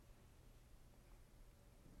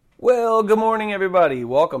Well, good morning, everybody.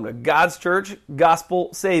 Welcome to God's Church,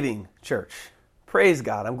 Gospel Saving Church. Praise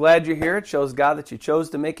God. I'm glad you're here. It shows God that you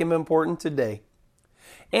chose to make Him important today.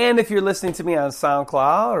 And if you're listening to me on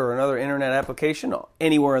SoundCloud or another internet application,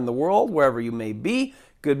 anywhere in the world, wherever you may be,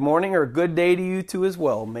 good morning or good day to you too as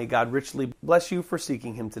well. May God richly bless you for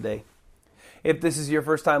seeking Him today. If this is your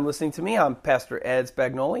first time listening to me, I'm Pastor Ed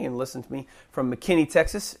Spagnoli, and listen to me from McKinney,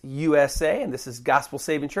 Texas, USA, and this is Gospel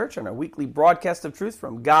Saving Church and our weekly broadcast of truth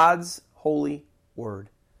from God's holy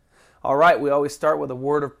word. All right, we always start with a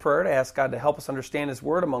word of prayer to ask God to help us understand His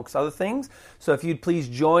word, amongst other things. So if you'd please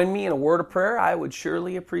join me in a word of prayer, I would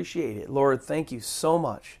surely appreciate it. Lord, thank you so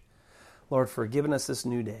much, Lord, for giving us this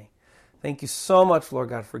new day. Thank you so much, Lord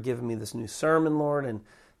God, for giving me this new sermon, Lord, and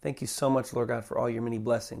thank you so much, Lord God, for all your many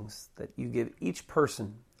blessings that you give each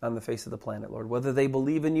person on the face of the planet, Lord. Whether they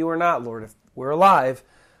believe in you or not, Lord, if we're alive,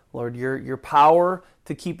 Lord, your power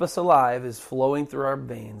to keep us alive is flowing through our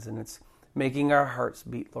veins, and it's making our hearts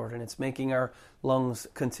beat, Lord, and it's making our lungs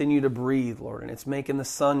continue to breathe, Lord, and it's making the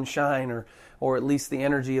sun shine, or at least the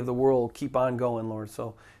energy of the world keep on going, Lord.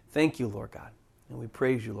 So thank you, Lord God. And we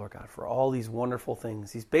praise you, Lord God, for all these wonderful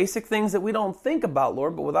things, these basic things that we don't think about,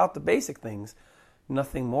 Lord, but without the basic things,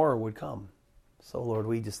 nothing more would come. So, Lord,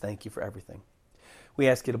 we just thank you for everything. We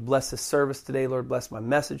ask you to bless this service today, Lord. Bless my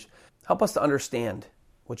message. Help us to understand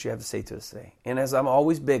what you have to say to us today. And as I'm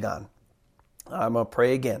always big on, I'm going to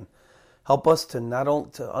pray again. Help us to not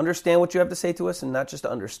only to understand what you have to say to us, and not just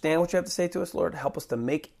to understand what you have to say to us, Lord. Help us to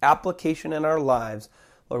make application in our lives,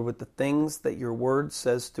 Lord, with the things that your word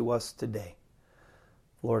says to us today.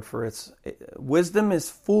 Lord, for wisdom is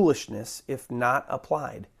foolishness if not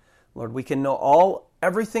applied. Lord, we can know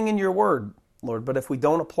everything in your word, Lord, but if we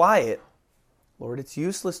don't apply it, Lord, it's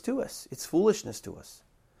useless to us. It's foolishness to us.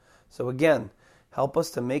 So again, help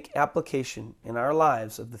us to make application in our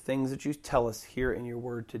lives of the things that you tell us here in your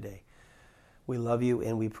word today. We love you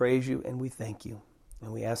and we praise you and we thank you.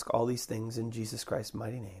 And we ask all these things in Jesus Christ's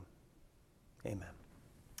mighty name. Amen.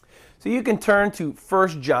 So you can turn to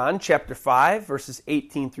 1 John chapter 5, verses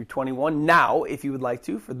 18 through 21 now, if you would like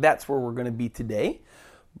to, for that's where we're going to be today.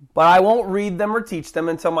 But I won't read them or teach them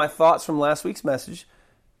until my thoughts from last week's message.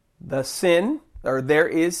 There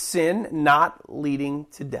is sin not leading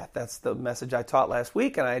to death. That's the message I taught last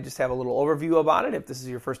week, and I just have a little overview about it if this is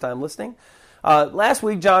your first time listening. Last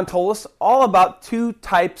week, John told us all about two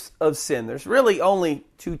types of sin. There's really only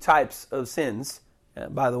two types of sins,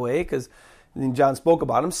 by the way, because John spoke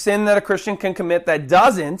about them. Sin that a Christian can commit that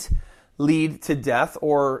doesn't lead to death,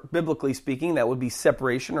 or biblically speaking, that would be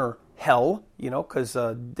separation or hell, because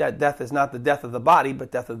death is not the death of the body,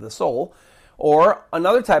 but death of the soul. Or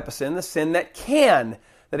another type of sin, the sin that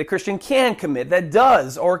a Christian can commit, that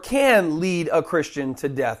does or can lead a Christian to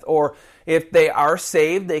death. Or if they are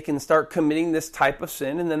saved, they can start committing this type of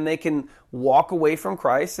sin, and then they can walk away from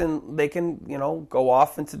Christ, and they can, go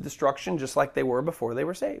off into destruction just like they were before they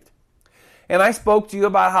were saved. And I spoke to you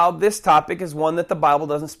about how this topic is one that the Bible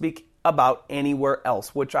doesn't speak about anywhere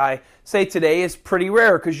else, which I say today is pretty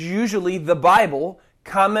rare, because usually the Bible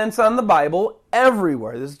comments on the Bible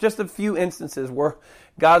everywhere. There's just a few instances where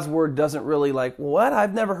God's word doesn't really what?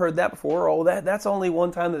 I've never heard that before. Oh, that's only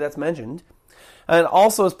one time that's mentioned. And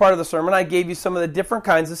also as part of the sermon, I gave you some of the different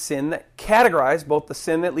kinds of sin that categorize both the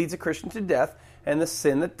sin that leads a Christian to death and the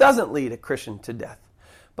sin that doesn't lead a Christian to death.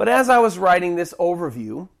 But as I was writing this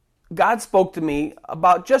overview, God spoke to me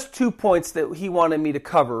about just 2 points that He wanted me to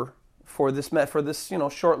cover for this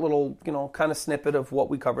short little kind of snippet of what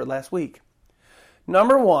we covered last week.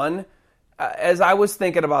 Number one, as I was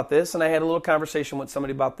thinking about this, and I had a little conversation with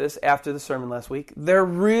somebody about this after the sermon last week, there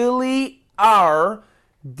really are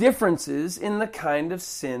differences in the kind of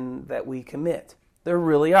sin that we commit. There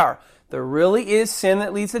really are. There really is sin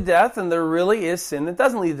that leads to death, and there really is sin that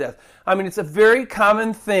doesn't lead to death. I mean, it's a very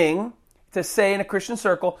common thing to say in a Christian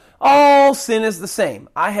circle, all sin is the same.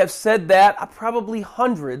 I have said that probably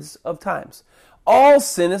hundreds of times. All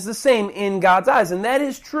sin is the same in God's eyes, and that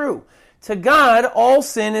is true. To God, all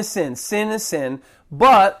sin is sin. Sin is sin.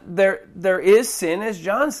 But there is sin, as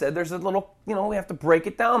John said. There's a little, we have to break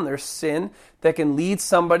it down. There's sin that can lead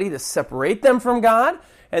somebody to separate them from God.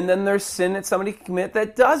 And then there's sin that somebody can commit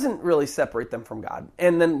that doesn't really separate them from God.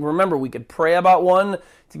 And then remember, we could pray about one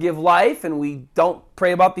to give life, and we don't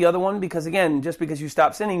pray about the other one because, again, just because you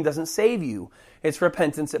stop sinning doesn't save you. It's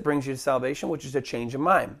repentance that brings you to salvation, which is a change of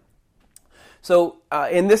mind. So,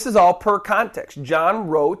 and this is all per context. John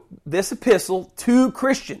wrote this epistle to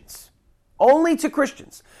Christians, only to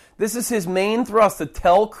Christians. This is his main thrust, to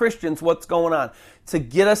tell Christians what's going on, to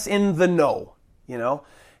get us in the know,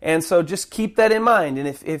 And so just keep that in mind. And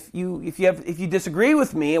if you disagree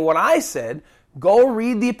with me and what I said, Go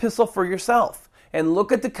read the epistle for yourself and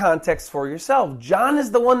look at the context for yourself. John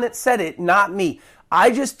is the one that said it, not me.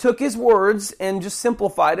 I just took his words and just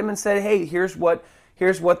simplified them and said, hey, here's what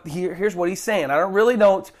he's saying. I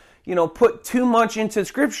don't put too much into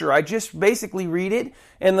Scripture. I just basically read it,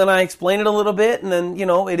 and then I explain it a little bit, and then,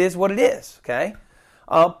 it is what it is, okay?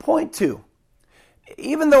 Point 2.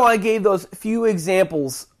 Even though I gave those few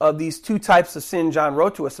examples of these two types of sin John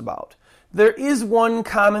wrote to us about, there is one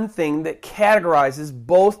common thing that categorizes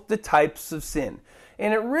both the types of sin.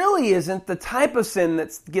 And it really isn't the type of sin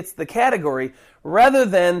that gets the category, rather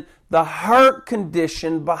than the heart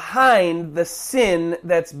condition behind the sin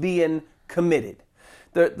that's being committed.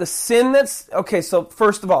 The sin that's, so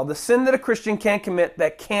first of all, the sin that a Christian can commit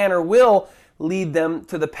that can or will lead them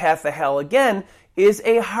to the path of hell again is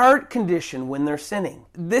a heart condition when they're sinning.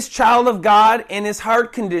 This child of God and his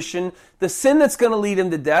heart condition, the sin that's going to lead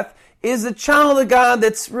him to death, is a child of God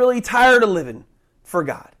that's really tired of living for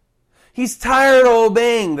God. He's tired of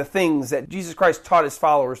obeying the things that Jesus Christ taught his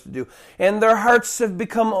followers to do. And their hearts have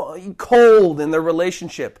become cold in their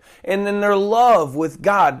relationship and in their love with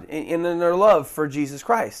God and in their love for Jesus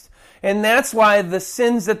Christ. And that's why the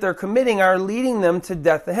sins that they're committing are leading them to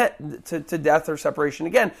death to death or separation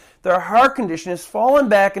again. Their heart condition has fallen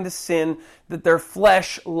back into sin that their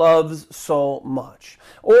flesh loves so much.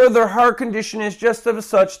 Or their heart condition is just of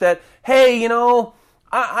such that, hey,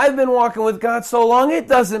 I've been walking with God so long, it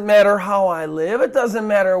doesn't matter how I live. It doesn't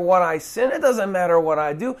matter what I sin. It doesn't matter what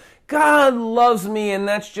I do. God loves me, and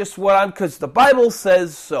that's just because the Bible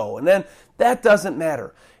says so. And then that doesn't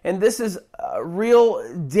matter. And this is a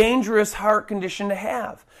real dangerous heart condition to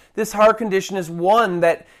have. This heart condition is one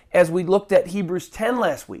that, as we looked at Hebrews 10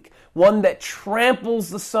 last week, one that tramples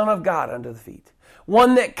the Son of God under the feet.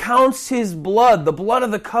 One that counts his blood, the blood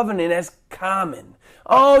of the covenant, as common.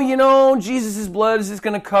 Oh, Jesus' blood is just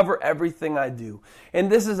going to cover everything I do.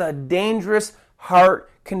 And this is a dangerous heart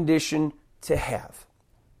condition to have.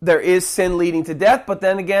 There is sin leading to death, but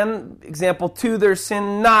then again, example 2, there's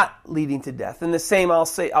sin not leading to death. And the same, I'll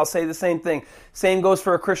say the same thing. Same goes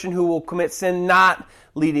for a Christian who will commit sin not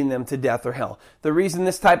leading them to death or hell. The reason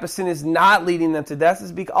this type of sin is not leading them to death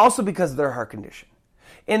is also because of their heart condition.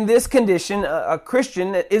 In this condition, a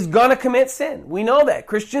Christian is going to commit sin. We know that.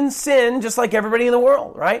 Christians sin just like everybody in the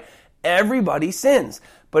world, right? Everybody sins.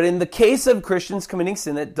 But in the case of Christians committing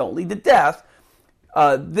sin that don't lead to death,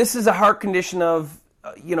 this is a heart condition of,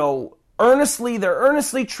 they're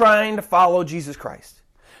earnestly trying to follow Jesus Christ.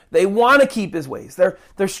 They want to keep his ways.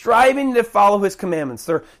 They're striving to follow his commandments.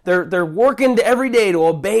 They're working every day to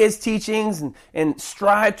obey his teachings and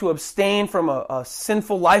strive to abstain from a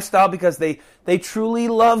sinful lifestyle because they truly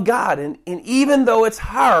love God. And even though it's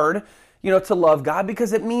hard, to love God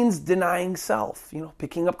because it means denying self,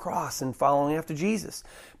 picking up cross and following after Jesus.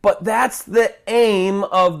 But that's the aim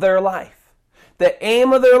of their life. The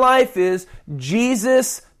aim of their life is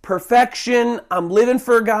Jesus, perfection, I'm living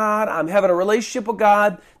for God, I'm having a relationship with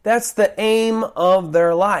God. That's the aim of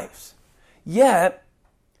their lives. Yet,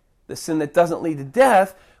 the sin that doesn't lead to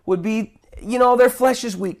death would be, their flesh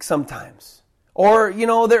is weak sometimes. Or,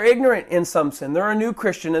 they're ignorant in some sin. They're a new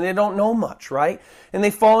Christian and they don't know much, right? And they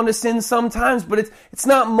fall into sin sometimes, but it's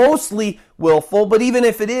not mostly willful. But even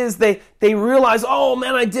if it is, they realize, oh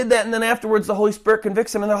man, I did that. And then afterwards the Holy Spirit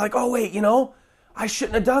convicts them and they're like, oh wait, I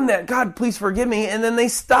shouldn't have done that. God, please forgive me. And then they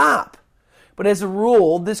stop. But as a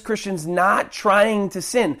rule, this Christian's not trying to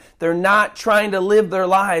sin. They're not trying to live their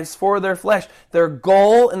lives for their flesh. Their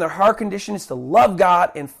goal and their heart condition is to love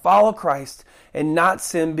God and follow Christ and not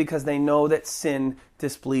sin because they know that sin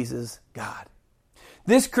displeases God.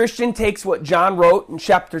 This Christian takes what John wrote in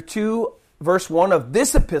chapter 2, verse 1 of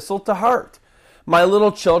this epistle to heart. My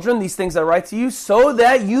little children, these things I write to you so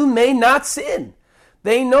that you may not sin.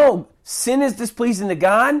 They know sin is displeasing to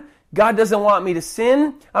God. God doesn't want me to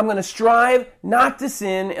sin. I'm going to strive not to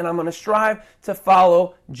sin, and I'm going to strive to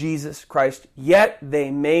follow Jesus Christ. Yet they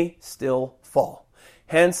may still fall.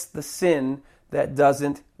 Hence the sin that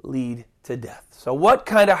doesn't lead to death. So what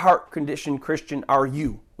kind of heart condition Christian are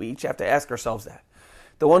you? We each have to ask ourselves that.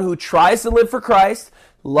 The one who tries to live for Christ,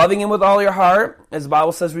 loving him with all your heart, as the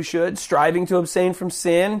Bible says we should, striving to abstain from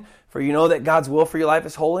sin, for you know that God's will for your life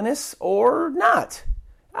is holiness, or not?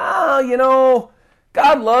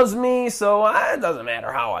 God loves me, so it doesn't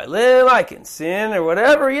matter how I live. I can sin or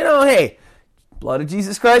whatever. Hey, blood of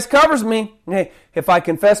Jesus Christ covers me. Hey, if I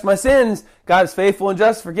confess my sins, God is faithful and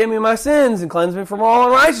just to forgive me my sins and cleanse me from all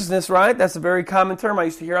unrighteousness, right? That's a very common term I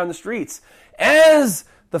used to hear on the streets. As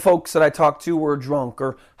the folks that I talked to were drunk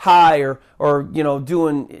or high or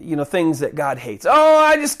doing, things that God hates. Oh,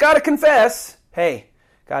 I just got to confess. Hey,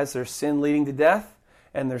 guys, there's sin leading to death.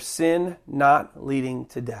 and their sin not leading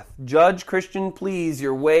to death. Judge, Christian, please,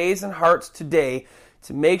 your ways and hearts today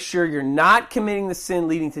to make sure you're not committing the sin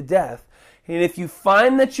leading to death. And if you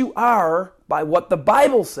find that you are, by what the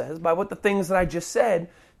Bible says, by what the things that I just said,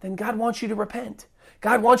 then God wants you to repent.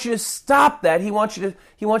 God wants you to stop that. He wants you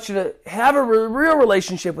to have a real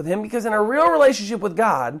relationship with Him, because in a real relationship with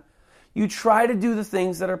God, you try to do the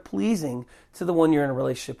things that are pleasing to the one you're in a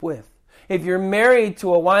relationship with. If you're married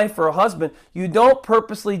to a wife or a husband, you don't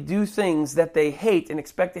purposely do things that they hate and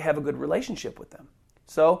expect to have a good relationship with them.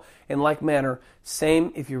 So, in like manner,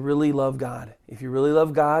 same if you really love God. If you really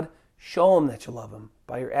love God, show Him that you love Him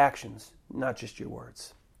by your actions, not just your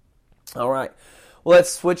words. All right. Well,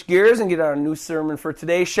 let's switch gears and get our new sermon for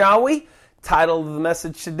today, shall we? Title of the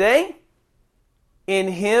message today, In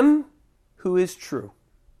Him Who is True.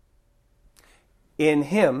 In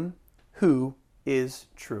Him Who is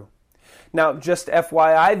True. Now, just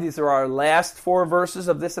FYI, these are our last 4 verses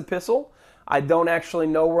of this epistle. I don't actually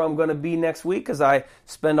know where I'm going to be next week, because I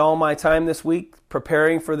spend all my time this week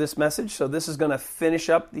preparing for this message. So this is going to finish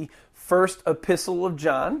up the first epistle of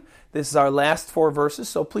John. This is our last 4 verses.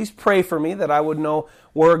 So please pray for me that I would know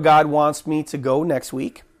where God wants me to go next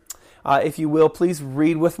week. If you will, please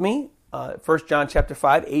read with me 1 John chapter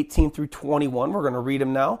 5, 18 through 21. We're going to read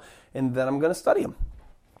them now, and then I'm going to study them.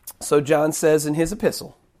 So John says in his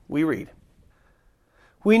epistle, we read,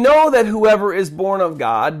 "We know that whoever is born of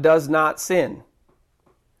God does not sin.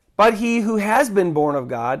 But he who has been born of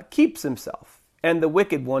God keeps himself, and the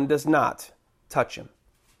wicked one does not touch him.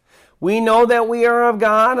 We know that we are of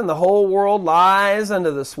God, and the whole world lies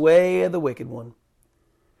under the sway of the wicked one.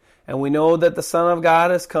 And we know that the Son of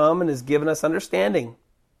God has come and has given us understanding,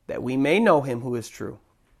 that we may know Him who is true.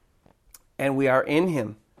 And we are in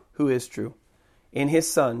Him who is true, in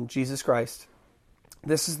His Son, Jesus Christ.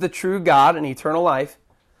 This is the true God and eternal life.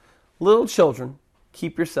 Little children,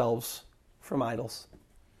 keep yourselves from idols."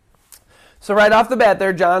 So right off the bat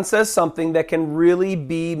there, John says something that can really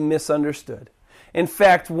be misunderstood. In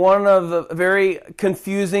fact, one of the very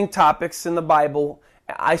confusing topics in the Bible,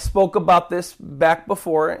 I spoke about this back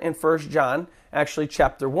before in 1 John, actually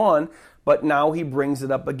chapter 1, but now he brings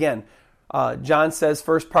it up again. John says,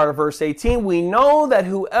 first part of verse 18, "We know that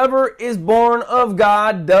whoever is born of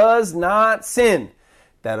God does not sin."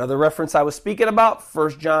 That other reference I was speaking about,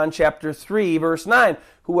 1 John chapter 3, verse 9,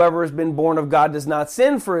 "Whoever has been born of God does not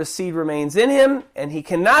sin, for his seed remains in him, and he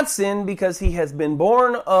cannot sin because he has been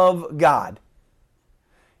born of God."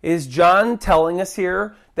 Is John telling us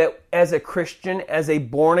here that as a Christian, as a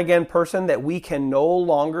born-again person, that we can no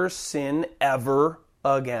longer sin ever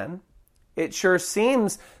again? It sure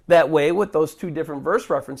seems that way with those 2 different verse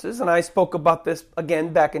references, and I spoke about this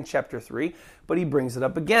again back in chapter 3, but he brings it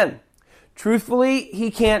up again. Truthfully, he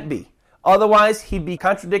can't be. Otherwise, he'd be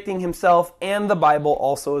contradicting himself and the Bible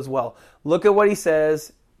also as well. Look at what he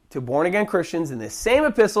says to born-again Christians in this same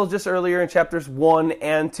epistle just earlier in chapters 1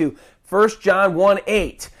 and 2. 1 John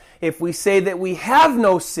 1:8. "If we say that we have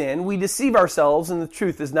no sin, we deceive ourselves and the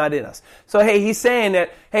truth is not in us." So, he's saying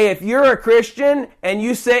that, if you're a Christian and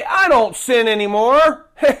you say, "I don't sin anymore,"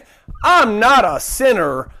 I'm not a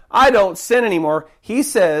sinner, I don't sin anymore, he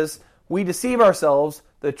says, we deceive ourselves,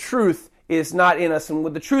 the truth is not in us. And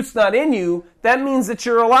when the truth's not in you, that means that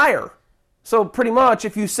you're a liar. So pretty much,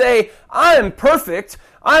 if you say, "I am perfect,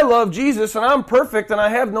 I love Jesus, and I'm perfect, and I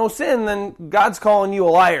have no sin," then God's calling you a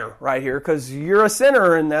liar right here, because you're a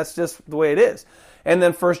sinner, and that's just the way it is. And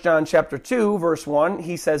then 1 John chapter 2, verse 1,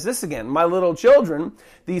 he says this again, "My little children,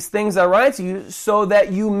 these things I write to you so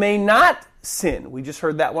that you may not sin." We just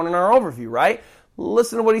heard that one in our overview, right?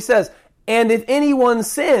 Listen to what he says. "And if anyone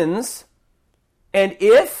sins," and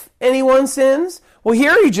if anyone sins, well,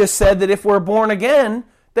 here he just said that if we're born again,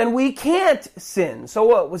 then we can't sin. So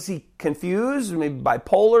what, was he confused? Maybe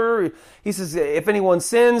bipolar? He says, if anyone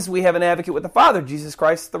sins, we have an advocate with the Father, Jesus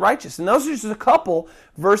Christ the righteous. And those are just a couple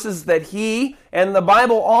verses that he and the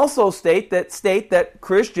Bible also state that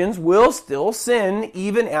Christians will still sin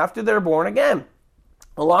even after they're born again.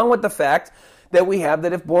 Along with the fact that we have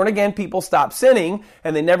that if born again people stop sinning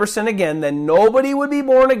and they never sin again, then nobody would be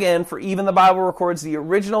born again, for even the Bible records the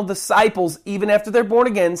original disciples, even after they're born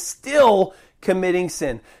again, still committing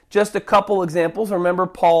sin. Just a couple examples. Remember,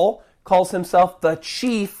 Paul calls himself the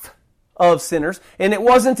chief of sinners, and it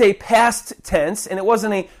wasn't a past tense, and it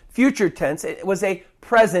wasn't a future tense, it was a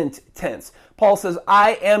present tense. Paul says,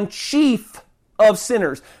 "I am chief of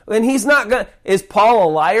sinners." And he's not going to... Is Paul a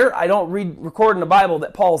liar? I don't record in the Bible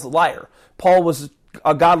that Paul's a liar. Paul was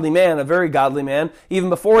a godly man, a very godly man, even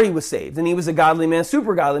before he was saved. And he was a godly man,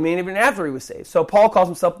 super godly man, even after he was saved. So Paul calls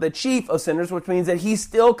himself the chief of sinners, which means that he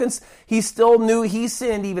still knew he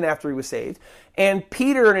sinned even after he was saved. And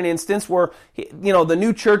Peter, in an instance where, the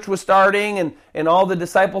new church was starting and all the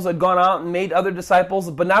disciples had gone out and made other disciples,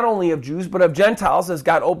 but not only of Jews, but of Gentiles, as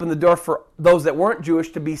God opened the door for those that weren't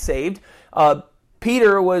Jewish to be saved.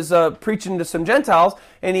 Peter was preaching to some Gentiles,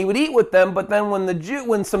 and he would eat with them. But then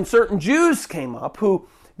when some certain Jews came up, who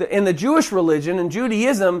in the Jewish religion and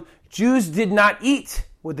Judaism, Jews did not eat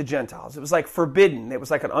with the Gentiles. It was like forbidden. It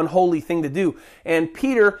was like an unholy thing to do. And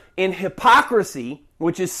Peter, in hypocrisy,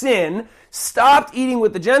 which is sin, stopped eating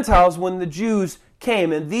with the Gentiles when the Jews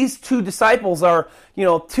came. And these two disciples are,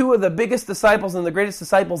 two of the biggest disciples and the greatest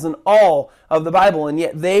disciples in all of the Bible, and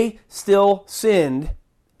yet they still sinned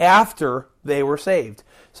after they were saved.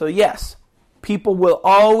 So yes, people will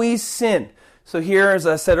always sin. So here, as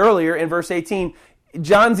I said earlier in verse 18,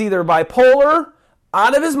 John's either bipolar,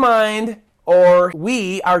 out of his mind, or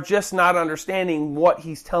we are just not understanding what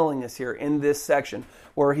he's telling us here in this section,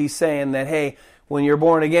 where he's saying that, hey, when you're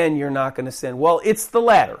born again, you're not going to sin. Well, it's the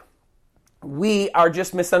latter. We are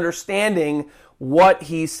just misunderstanding what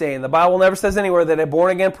he's saying. The Bible never says anywhere that a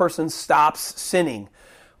born-again person stops sinning.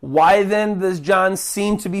 Why then does John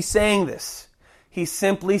seem to be saying this? He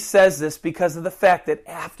simply says this because of the fact that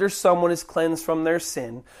after someone is cleansed from their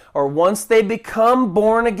sin, or once they become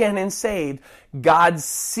born again and saved, God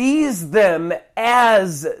sees them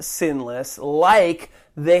as sinless, like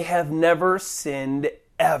they have never sinned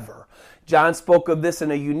ever. John spoke of this in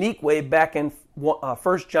a unique way back in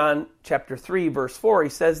 1 John chapter 3, verse 4. He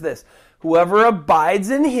says this, "Whoever abides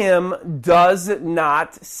in him does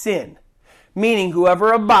not sin." Meaning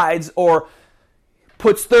whoever abides or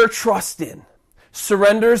puts their trust in,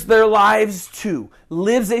 surrenders their lives to,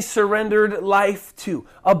 lives a surrendered life to,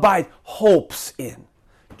 abides, hopes in,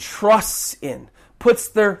 trusts in, puts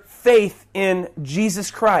their faith in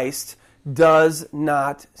Jesus Christ, does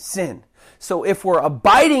not sin. So if we're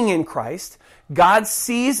abiding in Christ, God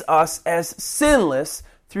sees us as sinless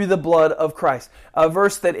through the blood of Christ. A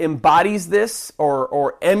verse that embodies this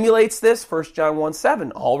or emulates this, 1 John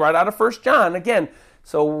 1:7, all right out of 1 John. Again,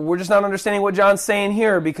 so we're just not understanding what John's saying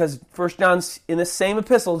here because 1 John's, in the same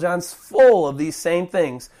epistle, John's full of these same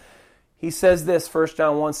things. He says this, 1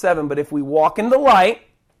 John 1:7, "But if we walk in the light,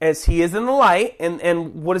 as he is in the light,"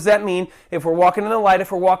 and what does that mean? If we're walking in the light, if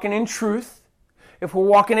we're walking in truth, if we're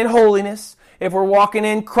walking in holiness, if we're walking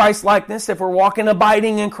in Christ-likeness, if we're walking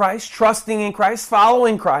abiding in Christ, trusting in Christ,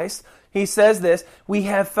 following Christ, he says this, "We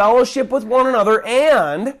have fellowship with one another,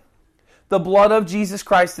 and the blood of Jesus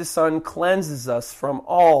Christ, his Son, cleanses us from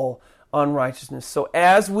all unrighteousness." So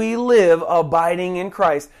as we live abiding in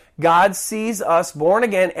Christ, God sees us born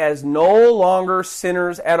again as no longer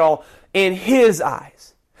sinners at all in his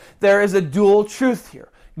eyes. There is a dual truth here.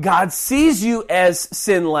 God sees you as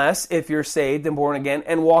sinless if you're saved and born again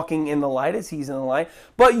and walking in the light as he's in the light.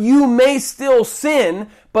 But you may still sin,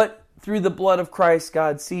 but through the blood of Christ,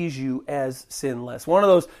 God sees you as sinless. One of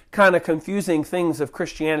those kind of confusing things of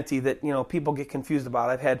Christianity that, people get confused about.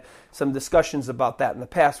 I've had some discussions about that in the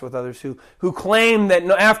past with others who claim that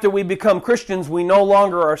after we become Christians, we no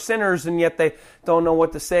longer are sinners, and yet they don't know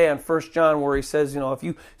what to say on 1 John where he says, if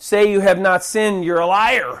you say you have not sinned, you're a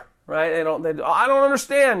liar. Right? I don't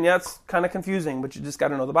understand. Yeah, it's kind of confusing, but you just got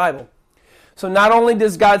to know the Bible. So not only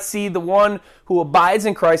does God see the one who abides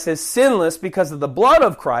in Christ as sinless because of the blood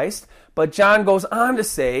of Christ, but John goes on to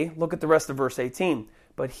say, look at the rest of verse 18,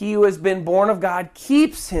 "But he who has been born of God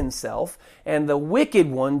keeps himself, and the wicked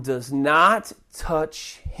one does not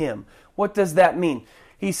touch him." What does that mean?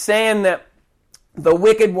 He's saying that the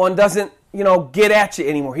wicked one doesn't, get at you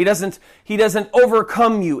anymore. He doesn't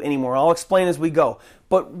overcome you anymore. I'll explain as we go.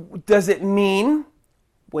 But does it mean,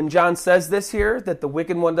 when John says this here, that the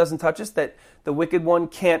wicked one doesn't touch us, that the wicked one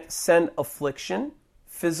can't send affliction,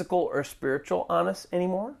 physical or spiritual, on us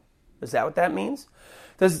anymore? Is that what that means?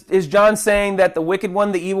 Is John saying that the wicked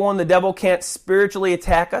one, the evil one, the devil can't spiritually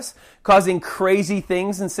attack us, causing crazy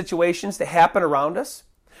things and situations to happen around us?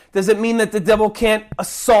 Does it mean that the devil can't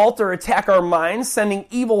assault or attack our minds, sending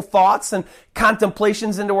evil thoughts and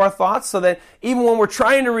contemplations into our thoughts so that even when we're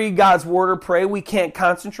trying to read God's word or pray, we can't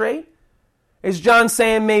concentrate? Is John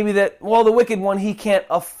saying maybe that, the wicked one, he can't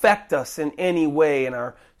affect us in any way in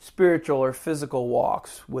our spiritual or physical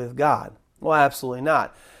walks with God? Well, absolutely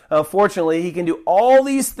not. Fortunately, he can do all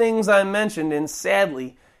these things I mentioned, and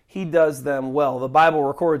sadly, he does them well. The Bible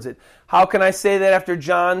records it. How can I say that after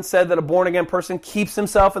John said that a born-again person keeps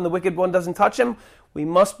himself and the wicked one doesn't touch him? We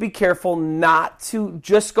must be careful not to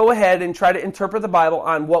just go ahead and try to interpret the Bible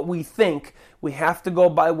on what we think. We have to go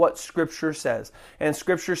by what Scripture says. And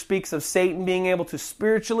Scripture speaks of Satan being able to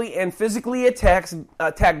spiritually and physically attack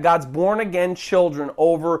God's born-again children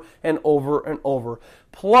over and over and over.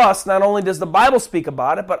 Plus, not only does the Bible speak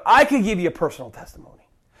about it, but I could give you a personal testimony.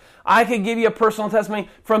 I could give you a personal testimony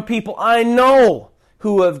from people I know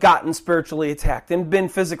who have gotten spiritually attacked and been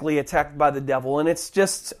physically attacked by the devil, and it's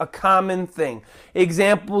just a common thing.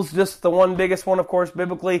 Examples, just the one biggest one, of course,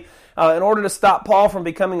 biblically, in order to stop Paul from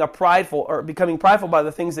becoming prideful by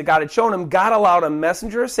the things that God had shown him, God allowed a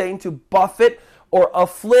messenger of Satan to buffet or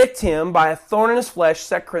afflict him by a thorn in his flesh,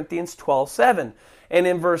 2 Corinthians 12:7. And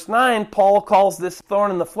in verse 9, Paul calls this thorn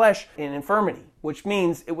in the flesh an infirmity, which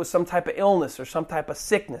means it was some type of illness or some type of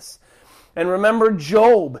sickness. And remember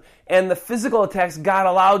Job and the physical attacks God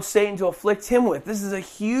allowed Satan to afflict him with. This is a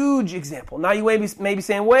huge example. Now you may be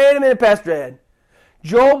saying, wait a minute, Pastor Ed.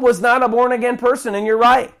 Job was not a born-again person, and you're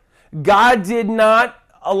right. God did not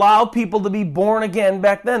allow people to be born again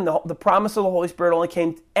back then. The promise of the Holy Spirit only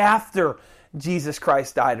came after Jesus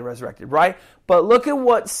Christ died and resurrected, right? But look at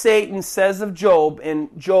what Satan says of Job in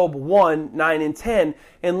Job 1, 9 and 10,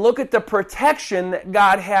 and look at the protection that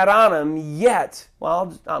God had on him, yet,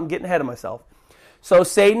 well, I'm getting ahead of myself. So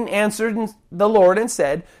Satan answered the Lord and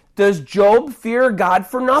said, "Does Job fear God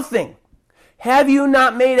for nothing? Have you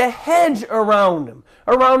not made a hedge around him,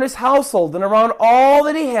 around his household, and around all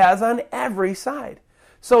that he has on every side?"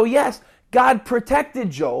 So yes, God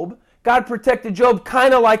protected Job. God protected Job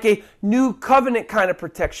kind of like a new covenant kind of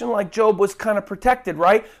protection, like Job was kind of protected,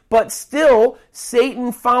 right? But still,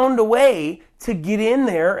 Satan found a way to get in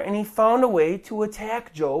there, and he found a way to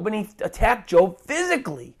attack Job, and he attacked Job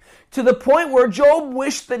physically, to the point where Job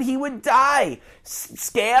wished that he would die.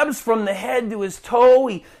 Scabs from the head to his toe.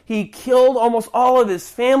 He killed almost all of his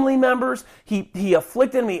family members. He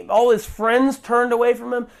afflicted him. All his friends turned away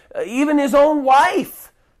from him. Even his own wife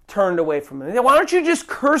turned away from him. Why don't you just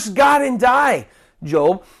curse God and die,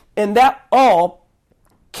 Job? And that all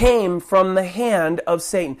came from the hand of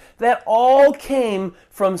Satan. That all came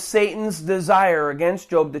from Satan's desire against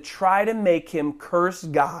Job to try to make him curse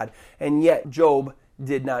God. And yet Job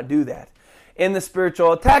did not do that. In the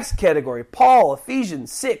spiritual attacks category, Paul,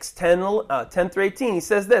 Ephesians 6, 10 through 18, he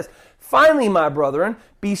says this, "Finally, my brethren,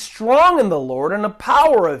 be strong in the Lord and the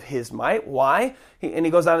power of his might." Why? And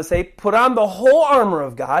he goes on to say, "Put on the whole armor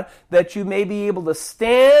of God, that you may be able to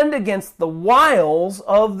stand against the wiles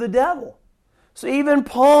of the devil." So even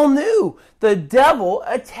Paul knew the devil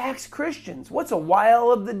attacks Christians. What's a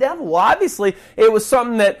wile of the devil? Well, obviously, it was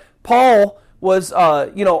something that Paul was,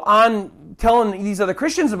 on telling these other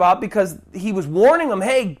Christians about, because he was warning them,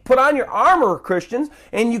 hey, put on your armor, Christians,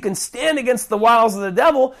 and you can stand against the wiles of the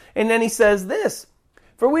devil. And then he says this,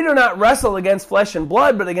 "For we do not wrestle against flesh and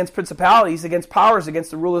blood, but against principalities, against powers, against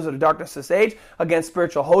the rulers of the darkness of this age, against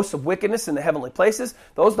spiritual hosts of wickedness in the heavenly places."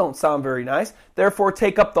 Those don't sound very nice. "Therefore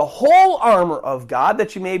take up the whole armor of God,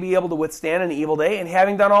 that you may be able to withstand an evil day, and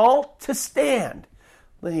having done all, to stand."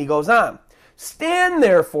 Then he goes on. "Stand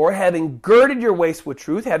therefore, having girded your waist with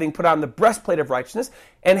truth, having put on the breastplate of righteousness,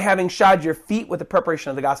 and having shod your feet with the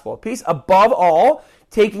preparation of the gospel of peace. Above all,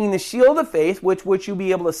 taking the shield of faith, with which you'll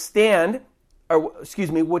be able to stand,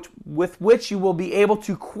 with which you will be able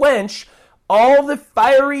to quench all the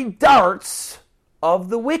fiery darts of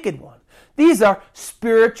the wicked one." These are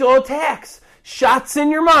spiritual attacks. Shots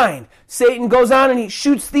in your mind. Satan goes on and he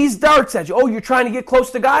shoots these darts at you. Oh, you're trying to get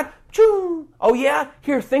close to God? Choo! Oh yeah?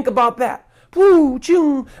 Here, think about that. Woo,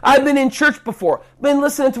 choo. I've been in church before, been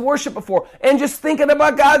listening to worship before, and just thinking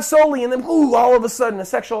about God solely, and then all of a sudden a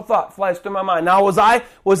sexual thought flies through my mind. Now, was I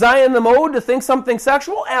in the mode to think something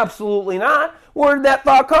sexual? Absolutely not. Where did that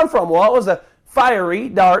thought come from? Well, it was a fiery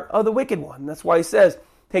dart of the wicked one. That's why he says,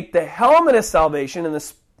 take the helmet of salvation and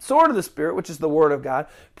the sword of the Spirit, which is the Word of God,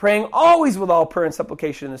 praying always with all prayer and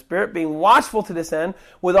supplication in the Spirit, being watchful to this end,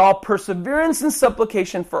 with all perseverance and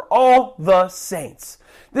supplication for all the saints.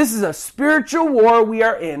 This is a spiritual war we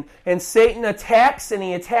are in, and Satan attacks, and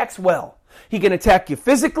he attacks well. He can attack you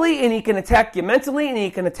physically, and he can attack you mentally, and he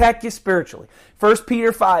can attack you spiritually. 1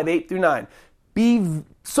 Peter 5, 8 through 9. "Be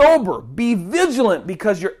sober, be vigilant,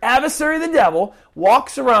 because your adversary the devil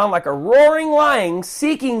walks around like a roaring lion,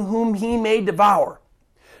 seeking whom he may devour.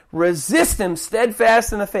 Resist him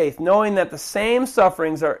steadfast in the faith, knowing that the same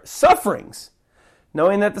sufferings are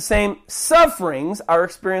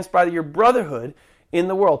experienced by your brotherhood in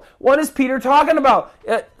the world." What is Peter talking about?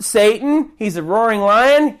 Satan, he's a roaring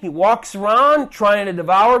lion. He walks around trying to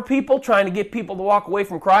devour people, trying to get people to walk away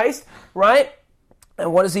from Christ, right?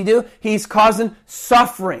 And what does he do? He's causing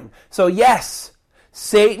suffering. So yes,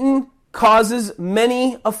 Satan causes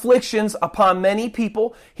many afflictions upon many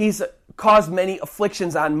people. He's caused many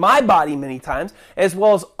afflictions on my body many times, as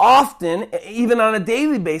well as often, even on a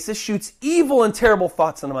daily basis, shoots evil and terrible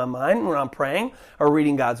thoughts into my mind when I'm praying or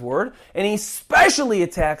reading God's Word. And he especially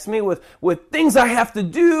attacks me with things I have to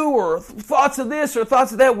do or thoughts of this or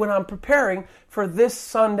thoughts of that when I'm preparing for this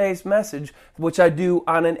Sunday's message, which I do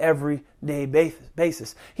on an everyday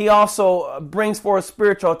basis. He also brings forth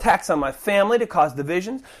spiritual attacks on my family to cause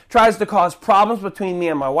divisions, tries to cause problems between me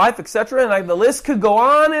and my wife, etc. And the list could go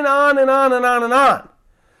on and on and on and on and on.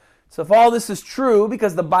 So if all this is true,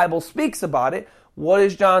 because the Bible speaks about it, what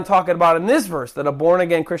is John talking about in this verse? That a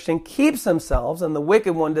born-again Christian keeps themselves and the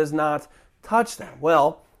wicked one does not touch them.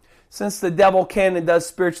 Well, since the devil can and does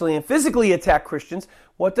spiritually and physically attack Christians,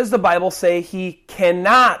 what does the Bible say he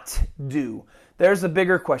cannot do? There's a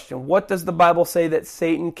bigger question. What does the Bible say that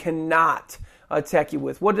Satan cannot attack you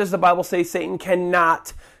with? What does the Bible say Satan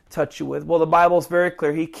cannot touch you with? Well, the Bible is very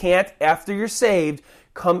clear. He can't, after you're saved,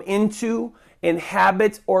 come into,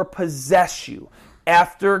 inhabit, or possess you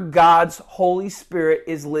after God's Holy Spirit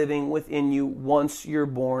is living within you once you're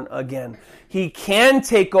born again. He can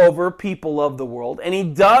take over people of the world, and he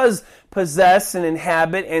does possess and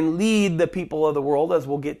inhabit and lead the people of the world, as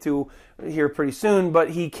we'll get to here pretty soon,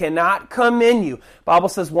 but he cannot come in you. The Bible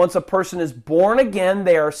says once a person is born again,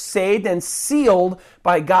 they are saved and sealed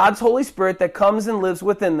by God's Holy Spirit that comes and lives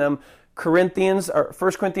within them. 1 Corinthians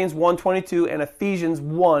 1:22 and Ephesians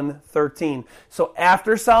 1:13. So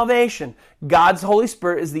after salvation, God's Holy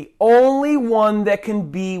Spirit is the only one that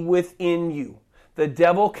can be within you. The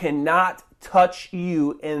devil cannot touch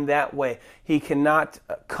you in that way. He cannot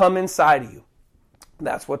come inside of you.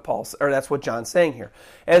 That's what John's saying here.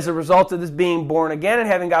 As a result of this being born again and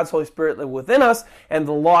having God's Holy Spirit live within us, and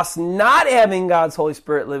the lost not having God's Holy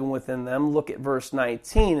Spirit living within them, look at verse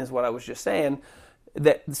 19 is what I was just saying,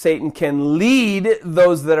 that Satan can lead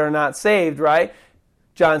those that are not saved, right?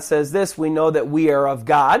 John says this, we know that we are of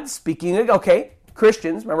God. Speaking of,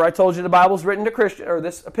 Christians, remember I told you the Bible's written to Christians, or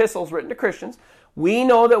this epistle's written to Christians. We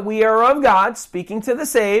know that we are of God, speaking to the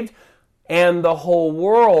saved, and the whole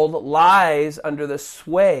world lies under the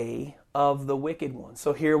sway of the wicked one.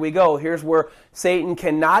 So here we go. Here's where Satan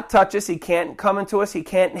cannot touch us. He can't come into us. He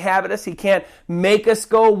can't inhabit us. He can't make us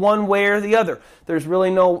go one way or the other. There's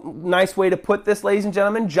really no nice way to put this, ladies and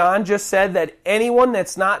gentlemen. John just said that anyone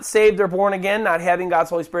that's not saved or born again, not having God's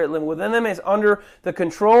Holy Spirit living within them, is under the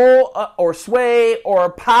control or sway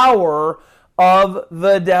or power of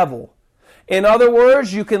the devil. In other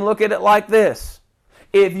words, you can look at it like this.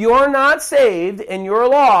 If you're not saved and you're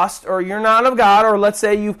lost, or you're not of God, or let's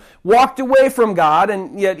say you've walked away from God,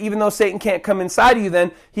 and yet even though Satan can't come inside of you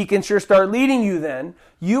then, he can sure start leading you then,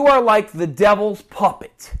 you are like the devil's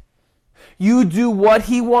puppet. You do what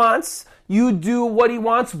he wants. You do what he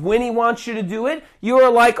wants when he wants you to do it. You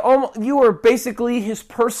are basically his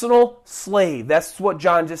personal slave. That's what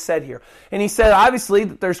John just said here. And he said, obviously,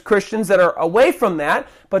 that there's Christians that are away from that,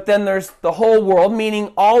 but then there's the whole world,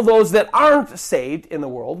 meaning all those that aren't saved in the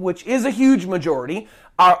world, which is a huge majority,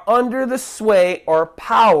 are under the sway or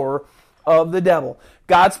power of the devil.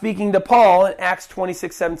 God speaking to Paul in Acts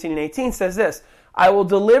 26:17 and 18 says this, I will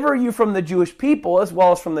deliver you from the Jewish people as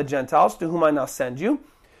well as from the Gentiles, to whom I now send you,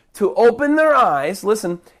 to open their eyes,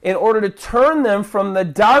 listen, in order to turn them from the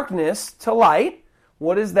darkness to light.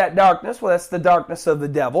 What is that darkness? Well, that's the darkness of the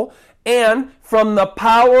devil. And from the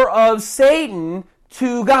power of Satan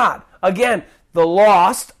to God. Again, the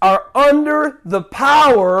lost are under the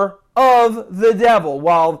power of the devil,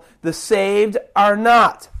 while the saved are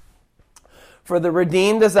not. For the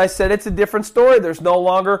redeemed, as I said, it's a different story. There's no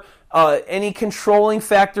longer any controlling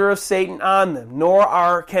factor of Satan on them,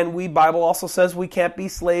 nor can we, Bible also says we can't be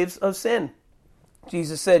slaves of sin.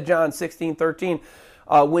 Jesus said, John 16:13,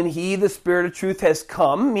 when he, the Spirit of truth, has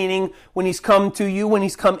come, meaning when he's come to you, when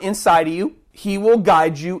he's come inside of you, he will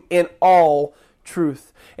guide you in all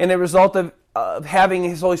truth. And a result of having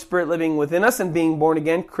his Holy Spirit living within us and being born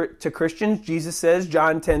again to Christians, Jesus says,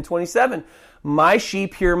 John 10:27, my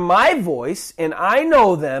sheep hear my voice, and I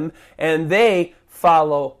know them, and they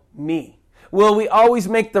follow me. Will we always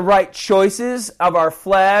make the right choices of our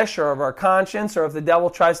flesh or of our conscience, or if the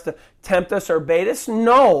devil tries to tempt us or bait us?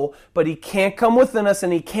 No, but he can't come within us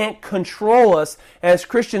and he can't control us. As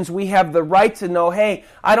Christians, we have the right to know, hey,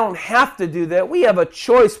 I don't have to do that. We have a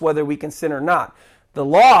choice whether we can sin or not. The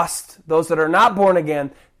lost, those that are not born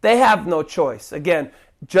again, they have no choice. Again,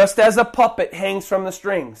 Just as a puppet hangs from the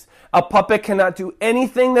strings. A puppet cannot do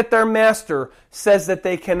anything that their master says that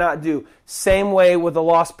they cannot do. Same way with a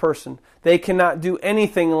lost person. They cannot do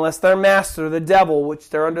anything unless their master, the devil,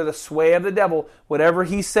 which they're under the sway of the devil, whatever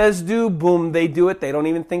he says do, boom, they do it. They don't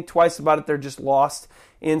even think twice about it. They're just lost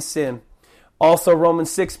in sin. Also,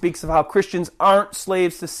 Romans 6 speaks of how Christians aren't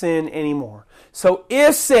slaves to sin anymore. So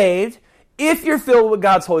if saved, if you're filled with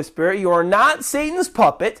God's Holy Spirit, you are not Satan's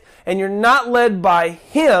puppet, and you're not led by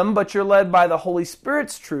him, but you're led by the Holy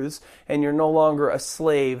Spirit's truths, and you're no longer a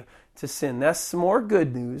slave to sin. That's some more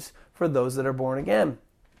good news for those that are born again.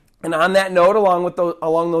 And on that note,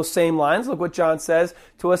 along those same lines, look what John says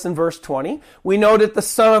to us in verse 20. We know that the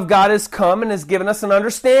Son of God has come and has given us an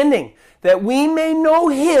understanding, that we may know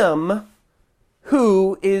him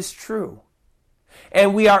who is true.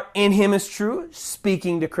 And we are in him is true,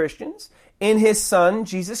 speaking to Christians. In his Son,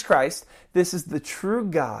 Jesus Christ, this is the true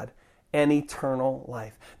God and eternal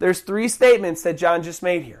life. There's three statements that John just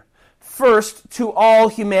made here. First, to all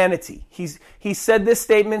humanity. He said this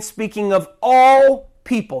statement speaking of all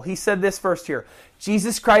people. He said this first here.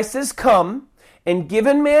 Jesus Christ has come and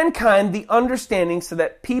given mankind the understanding so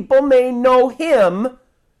that people may know him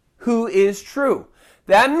who is true.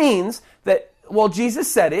 That means that, well,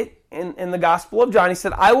 Jesus said it in the Gospel of John. He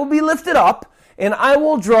said, I will be lifted up and I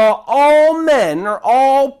will draw all men or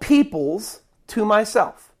all peoples to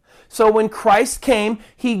myself. So when Christ came,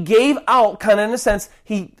 he gave out, kind of in a sense,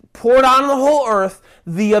 he poured out on the whole earth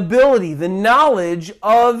the ability, the knowledge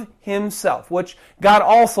of himself, which God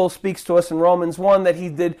also speaks to us in Romans 1 that he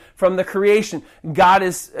did from the creation. God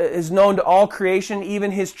is known to all creation,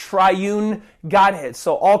 even his triune Godhead.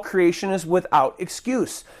 So all creation is without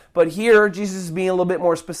excuse. But here, Jesus is being a little bit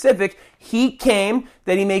more specific. He came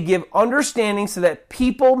that he may give understanding so that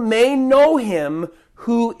people may know him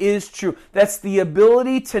who is true. That's the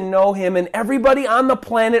ability to know him, and everybody on the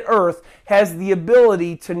planet Earth has the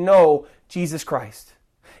ability to know Jesus Christ.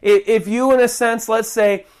 If you, in a sense, let's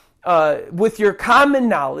say, with your common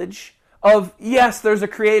knowledge of, yes, there's a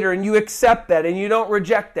creator, and you accept that, and you don't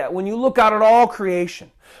reject that, when you look out at all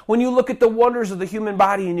creation, when you look at the wonders of the human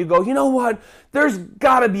body, and you go, you know what, there's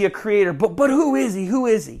got to be a creator, but who is he? Who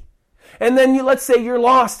is he? And then let's say you're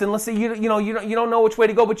lost, and let's say you don't know which way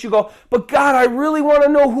to go, but you go, but God, I really want to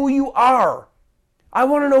know who you are. I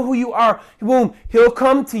want to know who you are. Boom, he'll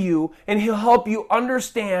come to you, and he'll help you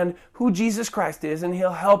understand who Jesus Christ is, and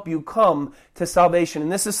he'll help you come to salvation.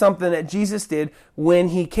 And this is something that Jesus did when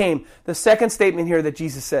he came. The second statement here that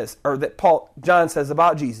Jesus says, or that John says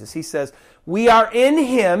about Jesus, he says, we are in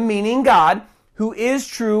him, meaning God, who is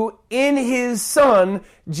true, in his Son,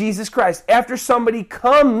 Jesus Christ. After somebody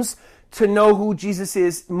comes to know who Jesus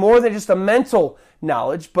is, more than just a mental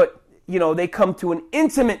knowledge, but they come to an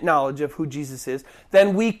intimate knowledge of who Jesus is,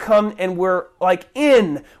 then we come and we're like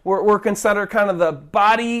we're considered kind of the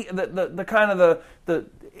body, the kind of the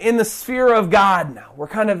in the sphere of God now.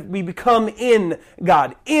 We become in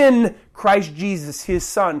God, in Christ Jesus, his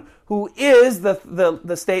Son, who is the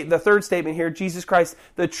third statement here, Jesus Christ,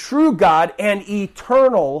 the true God and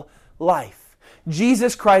eternal life.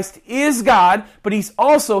 Jesus Christ is God, but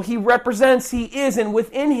he represents, he is, and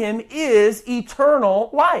within him is eternal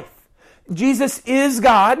life. Jesus is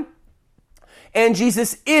God, and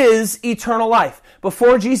Jesus is eternal life.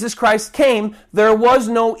 Before Jesus Christ came, there was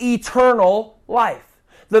no eternal life.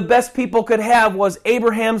 The best people could have was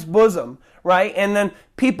Abraham's bosom, right? And then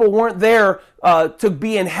people weren't there to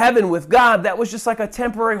be in heaven with God. That was just like a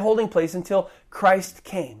temporary holding place until Christ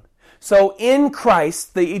came. So in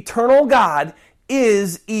Christ, the eternal God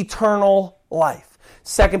is eternal life.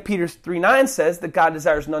 2 Peter 3:9 says that God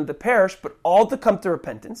desires none to perish, but all to come to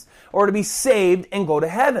repentance, or to be saved and go to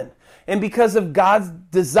heaven. And because of God's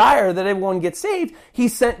desire that everyone get saved, he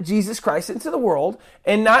sent Jesus Christ into the world,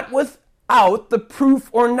 and not without the proof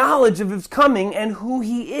or knowledge of his coming and who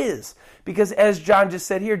he is. Because as John just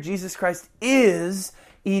said here, Jesus Christ is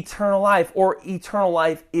eternal life, or eternal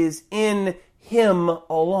life is in him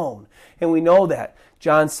alone. And we know that.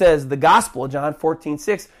 John says, the gospel, John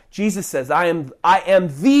 14:6, Jesus says, I am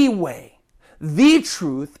the way, the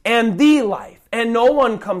truth, and the life, and no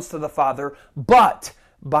one comes to the Father but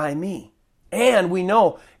by me. And we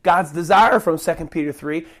know God's desire from 2 Peter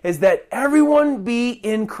 3 is that everyone be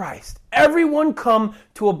in Christ. Everyone come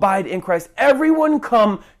to abide in Christ. Everyone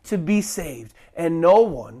come to be saved. And no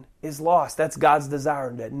one is lost. That's God's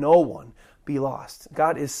desire, that no one be lost.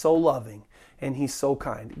 God is so loving. And he's so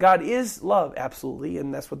kind. God is love, absolutely,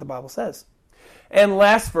 and that's what the Bible says. And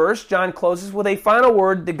last verse, John closes with a final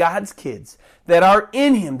word to God's kids that are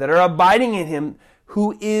in him, that are abiding in him,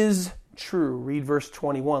 who is true. Read verse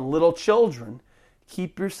 21. Little children,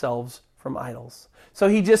 keep yourselves from idols. So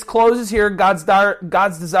he just closes here, God's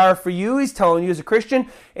desire for you, he's telling you as a Christian,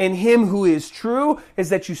 and him who is true, is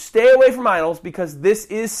that you stay away from idols because this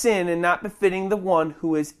is sin and not befitting the one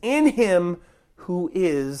who is in him who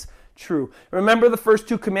is true. Remember the first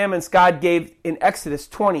two commandments God gave in Exodus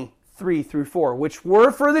 20:3-4, which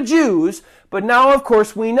were for the Jews, but now, of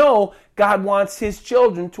course, we know God wants his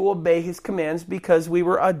children to obey his commands because we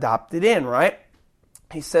were adopted in, right?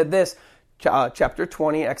 He said this, chapter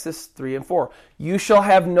 20, Exodus 3 and 4. You shall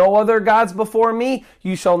have no other gods before me.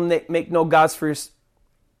 You shall make no gods for yourself.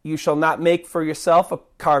 You shall not make for yourself a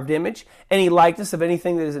carved image, any likeness of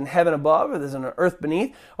anything that is in heaven above, or that is in the earth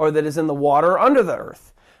beneath, or that is in the water under the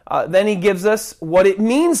earth. Then he gives us what it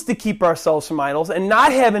means to keep ourselves from idols and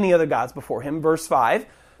not have any other gods before him. Verse 5,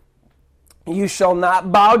 you shall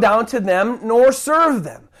not bow down to them nor serve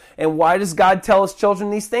them. And why does God tell his children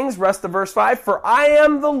these things? Rest of verse 5, For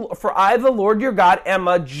I, the Lord your God, am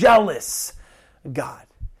a jealous God.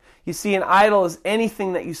 You see, an idol is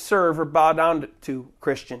anything that you serve or bow down to,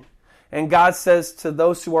 Christian. And God says to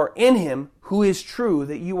those who are in him, who is true,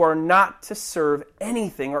 that you are not to serve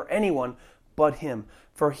anything or anyone but him.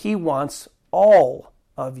 For he wants all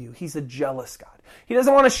of you. He's a jealous God. He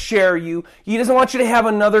doesn't want to share you. He doesn't want you to have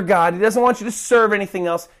another God. He doesn't want you to serve anything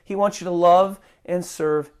else. He wants you to love and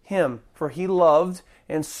serve him. For he loved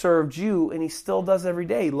and served you, and he still does every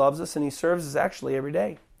day. He loves us and he serves us actually every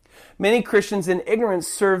day. Many Christians in ignorance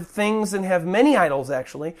serve things and have many idols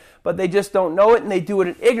actually, but they just don't know it and they do it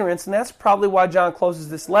in ignorance, and that's probably why John closes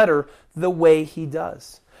this letter the way he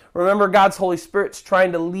does. Remember, God's Holy Spirit's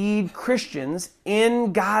trying to lead Christians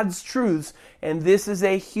in God's truths, and this is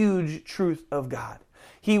a huge truth of God.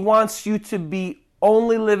 He wants you to be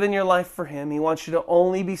only living your life for him. He wants you to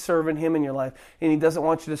only be serving him in your life, and he doesn't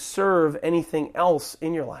want you to serve anything else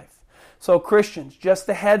in your life. So Christians, just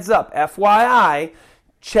a heads up, FYI,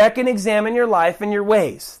 check and examine your life and your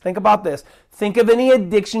ways. Think about this. Think of any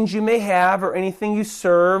addictions you may have or anything you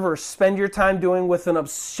serve or spend your time doing with an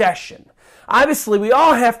obsession. Obviously, we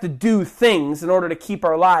all have to do things in order to keep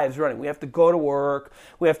our lives running. We have to go to work.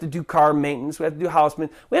 We have to do car maintenance. We have to do house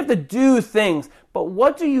maintenance. We have to do things. But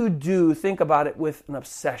what do you do? Think about it with an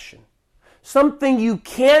obsession. Something you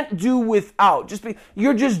can't do without.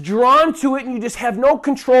 You're just drawn to it and you just have no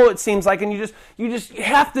control, it seems like, and you just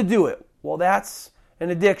have to do it. Well, that's an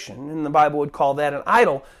addiction, and the Bible would call that an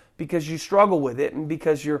idol because you struggle with it and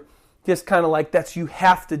because you're just kind of like you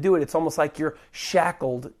have to do it. It's almost like you're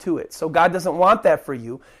shackled to it. So God doesn't want that for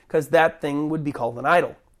you because that thing would be called an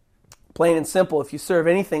idol. Plain and simple, if you serve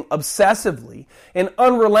anything obsessively and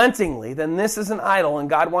unrelentingly, then this is an idol, and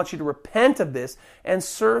God wants you to repent of this and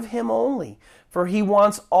serve him only. For he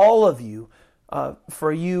wants all of you,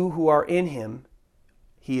 for you who are in him,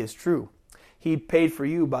 he is true. He paid for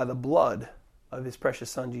you by the blood of his precious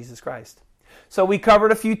Son, Jesus Christ. So we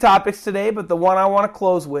covered a few topics today, but the one I want to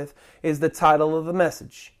close with is the title of the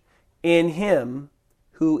message, In him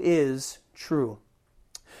who is true.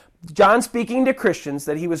 John, speaking to Christians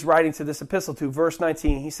that he was writing to this epistle to, verse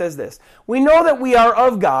 19, he says this, We know that we are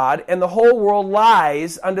of God, and the whole world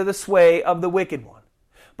lies under the sway of the wicked one.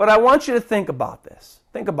 But I want you to think about this.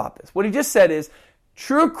 Think about this. What he just said is,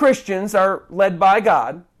 true Christians are led by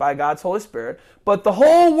God, by God's Holy Spirit, but the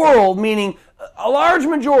whole world, meaning a large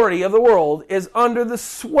majority of the world, is under the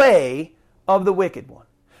sway of the wicked one.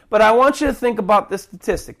 But I want you to think about this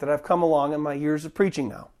statistic that I've come along in my years of preaching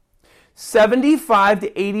now. 75 to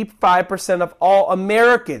 85% of all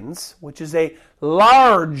Americans, which is a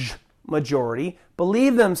large majority,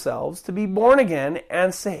 believe themselves to be born again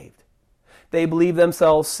and saved. They believe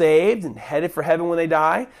themselves saved and headed for heaven when they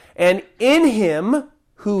die, and in him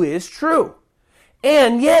who is true.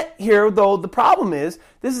 And yet, here, though, the problem is,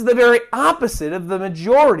 this is the very opposite of the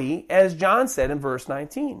majority, as John said in verse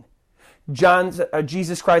 19.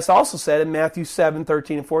 Jesus Christ also said in Matthew 7,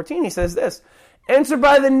 13 and 14, he says this, Enter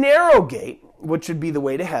by the narrow gate, which would be the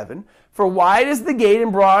way to heaven, for wide is the gate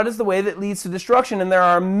and broad is the way that leads to destruction, and there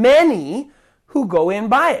are many who go in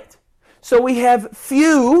by it. So we have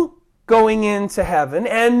few going into heaven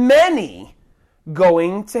and many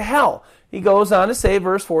going to hell. He goes on to say,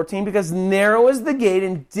 verse 14, because narrow is the gate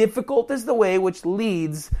and difficult is the way which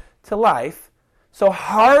leads to life. So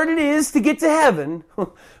hard it is to get to heaven,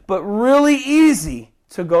 but really easy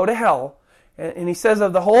to go to hell. And he says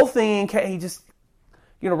of the whole thing, he just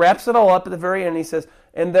wraps it all up at the very end. He says,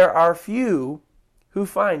 and there are few who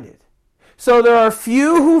find it. So there are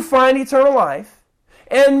few who find eternal life,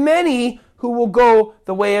 and many who will go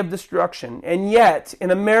the way of destruction. And yet,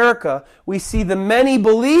 in America, we see the many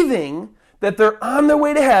believing that they're on their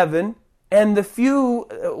way to heaven, and the few,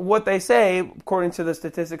 what they say, according to the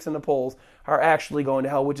statistics and the polls, are actually going to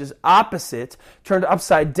hell, which is opposite, turned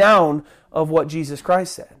upside down of what Jesus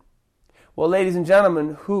Christ said. Well, ladies and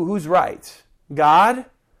gentlemen, who's right? God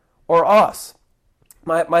or us?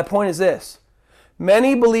 My point is this.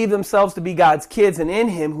 Many believe themselves to be God's kids and in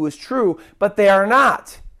Him who is true, but they are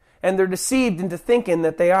not. And they're deceived into thinking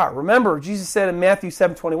that they are. Remember, Jesus said in Matthew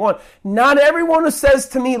 7:21, "Not everyone who says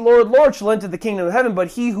to me, 'Lord, Lord,' shall enter the kingdom of heaven, but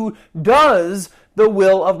he who does the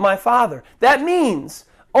will of my Father." That means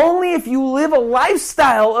only if you live a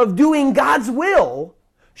lifestyle of doing God's will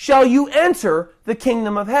shall you enter the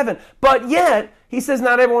kingdom of heaven. But yet, he says,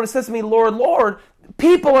 not everyone who says to me, "Lord, Lord,"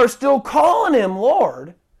 people are still calling him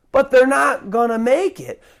Lord, but they're not going to make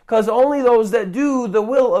it, because only those that do the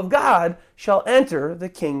will of God shall enter the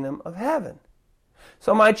kingdom of heaven.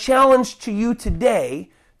 So my challenge to you today,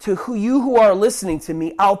 to you who are listening to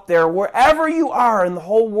me out there, wherever you are in the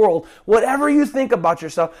whole world, whatever you think about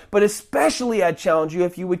yourself, but especially I challenge you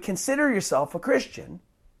if you would consider yourself a Christian,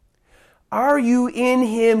 are you in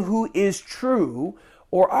Him who is true,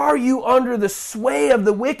 or are you under the sway of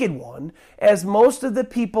the wicked one, as most of the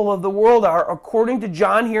people of the world are, according to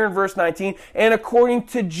John here in verse 19, and according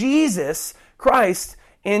to Jesus Christ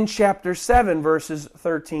in chapter 7, verses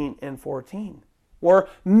 13 and 14, where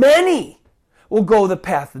many will go the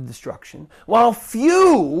path of destruction, while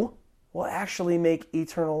few will actually make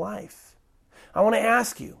eternal life. I want to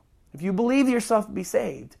ask you, if you believe yourself to be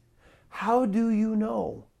saved, how do you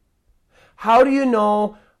know? How do you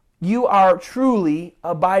know you are truly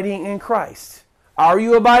abiding in Christ? Are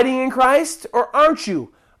you abiding in Christ, or aren't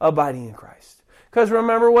you abiding in Christ? Because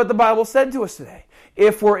remember what the Bible said to us today.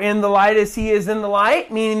 If we're in the light as He is in the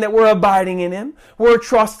light, meaning that we're abiding in Him, we're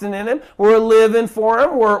trusting in Him, we're living for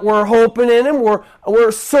Him, we're hoping in Him,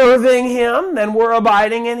 we're serving Him, then we're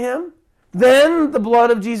abiding in Him. Then the blood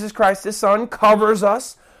of Jesus Christ, His Son, covers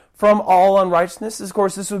us from all unrighteousness. Of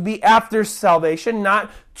course, this would be after salvation,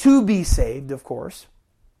 not to be saved, of course.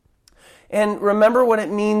 And remember what it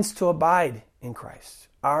means to abide in Christ.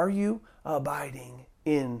 Are you abiding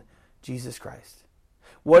in Jesus Christ?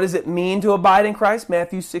 What does it mean to abide in Christ?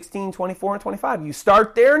 Matthew 16:24 and 25. You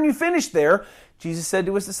start there and you finish there. Jesus said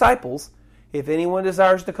to His disciples, "If anyone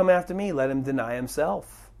desires to come after me, let him deny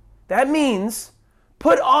himself." That means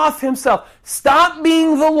put off himself. Stop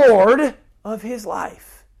being the Lord of his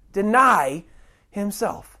life. Deny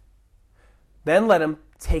himself. Then let him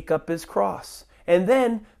take up his cross. And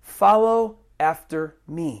then follow after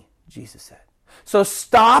me, Jesus said. So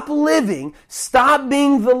stop living, stop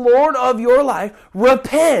being the Lord of your life,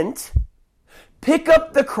 repent, pick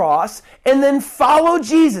up the cross, and then follow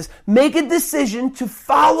Jesus. Make a decision to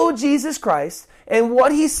follow Jesus Christ and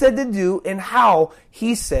what He said to do and how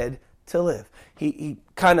He said to live. He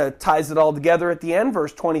kind of ties it all together at the end,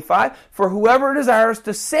 verse 25. For whoever desires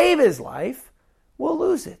to save his life will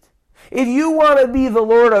lose it. If you want to be the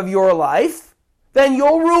Lord of your life, then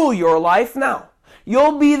you'll rule your life now.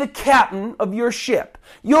 You'll be the captain of your ship.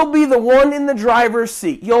 You'll be the one in the driver's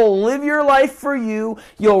seat. You'll live your life for you.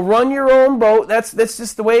 You'll run your own boat. That's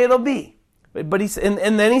just the way it'll be. But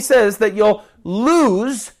and then he says that you'll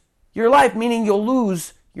lose your life, meaning you'll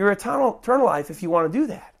lose your eternal life if you want to do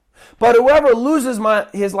that. But whoever loses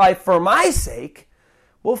his life for my sake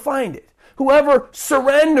will find it. Whoever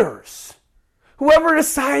surrenders, whoever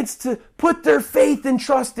decides to put their faith and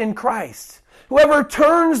trust in Christ, whoever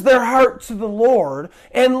turns their heart to the Lord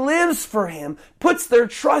and lives for Him, puts their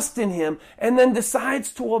trust in Him, and then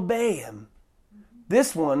decides to obey Him,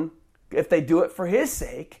 this one, if they do it for His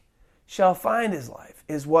sake, shall find his life,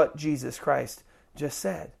 is what Jesus Christ just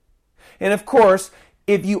said. And of course,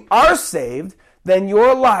 if you are saved, then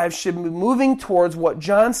your lives should be moving towards what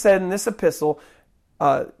John said in this epistle,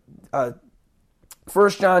 1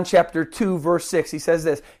 John chapter 2, verse 6, he says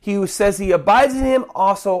this, "He who says he abides in Him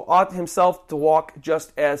also ought himself to walk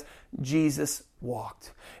just as Jesus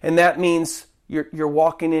walked." And that means you're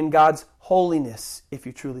walking in God's holiness if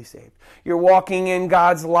you're truly saved. You're walking in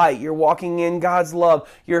God's light. You're walking in God's love.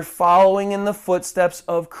 You're following in the footsteps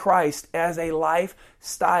of Christ as a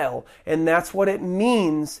lifestyle. And that's what it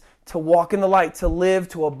means to walk in the light, to live,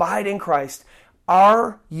 to abide in Christ.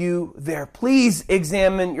 Are you there? Please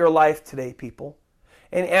examine your life today, people.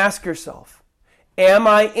 And ask yourself, am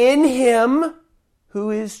I in Him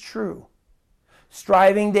who is true?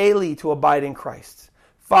 Striving daily to abide in Christ,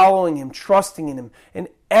 following Him, trusting in Him, in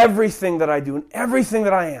everything that I do, in everything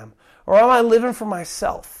that I am. Or am I living for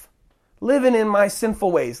myself? Living in my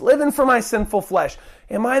sinful ways, living for my sinful flesh?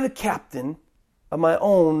 Am I the captain of my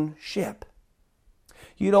own ship?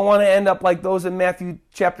 You don't want to end up like those in Matthew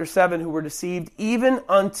chapter 7 who were deceived even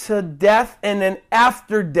unto death and then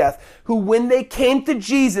after death, who when they came to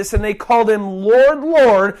Jesus and they called him Lord,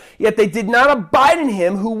 Lord, yet they did not abide in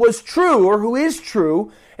him who was true or who is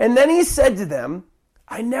true. And then he said to them,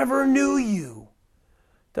 I never knew you.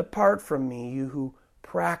 Depart from me, you who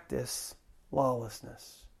practice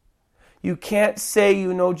lawlessness. You can't say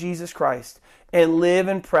you know Jesus Christ and live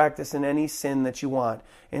and practice in any sin that you want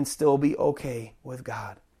and still be okay with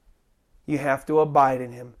God. You have to abide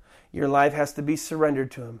in him. Your life has to be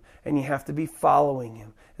surrendered to him, and you have to be following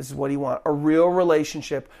him. This is what he wants. A real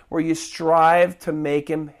relationship where you strive to make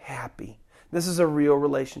him happy. This is a real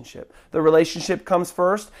relationship. The relationship comes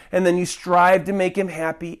first, and then you strive to make him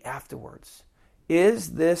happy afterwards.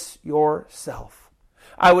 Is this yourself?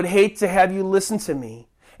 I would hate to have you listen to me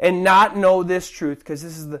and not know this truth, because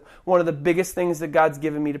this is one of the biggest things that God's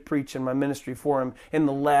given me to preach in my ministry for him in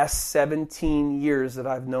the last 17 years that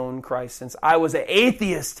I've known Christ, since I was an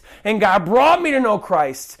atheist and God brought me to know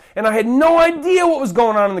Christ. And I had no idea what was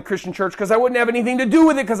going on in the Christian church because I wouldn't have anything to do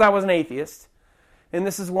with it because I was an atheist. And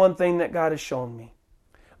this is one thing that God has shown me.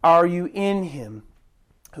 Are you in him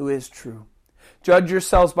who is true? Judge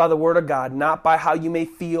yourselves by the word of God, not by how you may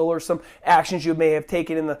feel or some actions you may have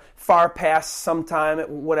taken in the far past sometime,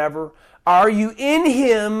 whatever. Are you in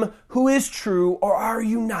him who is true, or are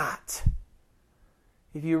you not?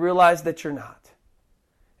 If you realize that you're not,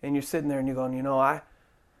 and you're sitting there and you're going, I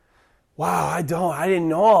didn't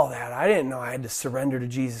know all that. I didn't know I had to surrender to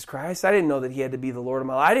Jesus Christ. I didn't know that he had to be the Lord of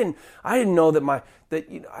my life. I didn't know that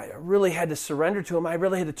I really had to surrender to him. I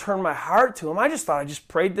really had to turn my heart to him. I just thought I just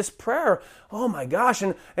prayed this prayer. Oh my gosh.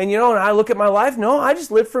 And I look at my life. No, I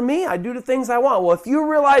just live for me. I do the things I want. Well, if you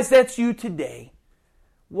realize that's you today,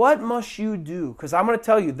 what must you do? Because I'm going to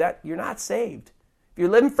tell you that you're not saved. If you're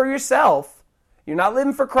living for yourself, you're not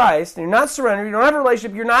living for Christ, and you're not surrendered, you don't have a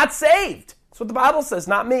relationship, you're not saved. That's what the Bible says,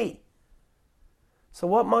 not me. So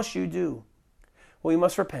what must you do? Well, you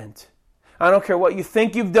must repent. I don't care what you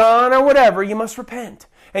think you've done or whatever, you must repent.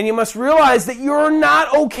 And you must realize that you're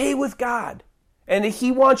not okay with God. And that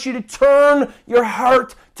he wants you to turn your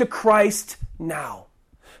heart to Christ now.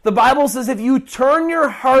 The Bible says if you turn your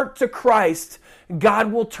heart to Christ,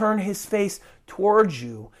 God will turn his face towards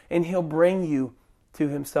you and he'll bring you to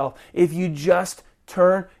himself. If you just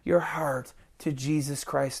turn your heart to Jesus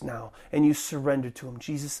Christ now and you surrender to him.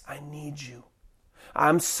 Jesus, I need you.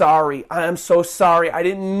 I'm sorry. I am so sorry. I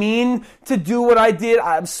didn't mean to do what I did.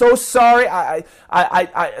 I'm so sorry. I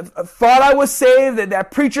thought I was saved. That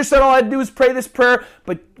preacher said all I had to do was pray this prayer.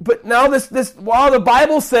 But now the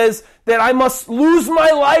Bible says that I must lose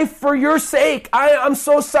my life for your sake. I'm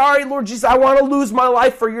so sorry, Lord Jesus. I want to lose my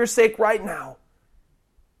life for your sake right now.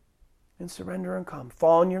 And surrender and come.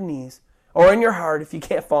 Fall on your knees. Or in your heart if you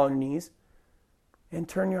can't fall on your knees. And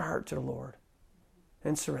turn your heart to the Lord.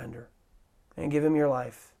 And surrender. And give him your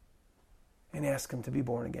life. And ask him to be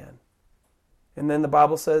born again. And then the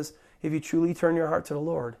Bible says, if you truly turn your heart to the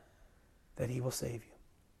Lord, that he will save you.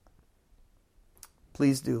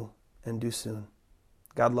 Please do, and do soon.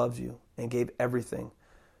 God loves you and gave everything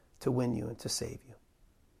to win you and to save you.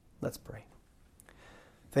 Let's pray.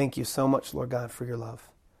 Thank you so much, Lord God, for your love.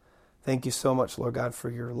 Thank you so much, Lord God, for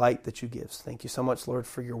your light that you give. Thank you so much, Lord,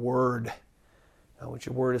 for your word. Which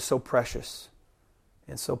your word is so precious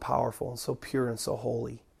and so powerful and so pure and so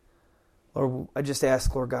holy. Lord, I just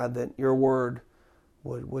ask, Lord God, that your word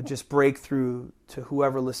would just break through to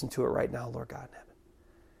whoever listened to it right now, Lord God in heaven.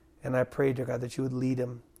 And I pray, dear God, that you would lead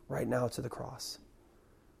them right now to the cross.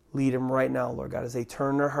 Lead them right now, Lord God, as they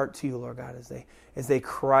turn their heart to you, Lord God, as they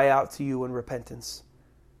cry out to you in repentance.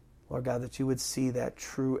 Lord God, that you would see that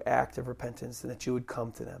true act of repentance and that you would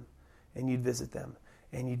come to them and you'd visit them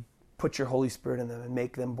and you'd put your Holy Spirit in them and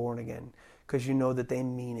make them born again, because you know that they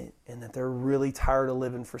mean it and that they're really tired of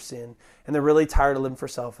living for sin and they're really tired of living for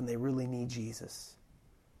self and they really need Jesus.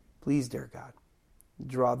 Please, dear God,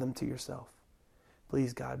 draw them to yourself.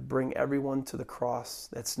 Please, God, bring everyone to the cross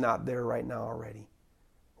that's not there right now already.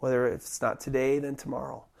 Whether it's not today, then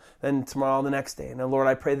tomorrow the next day. And then, Lord,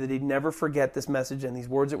 I pray that they'd never forget this message and these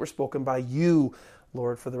words that were spoken by you,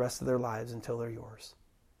 Lord, for the rest of their lives until they're yours,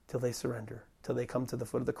 till they surrender, till they come to the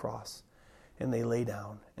foot of the cross and they lay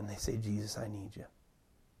down and they say, Jesus, I need you.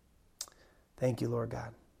 Thank you, Lord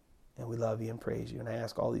God. And we love you and praise you. And I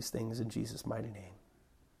ask all these things in Jesus' mighty name.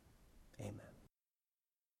 Amen.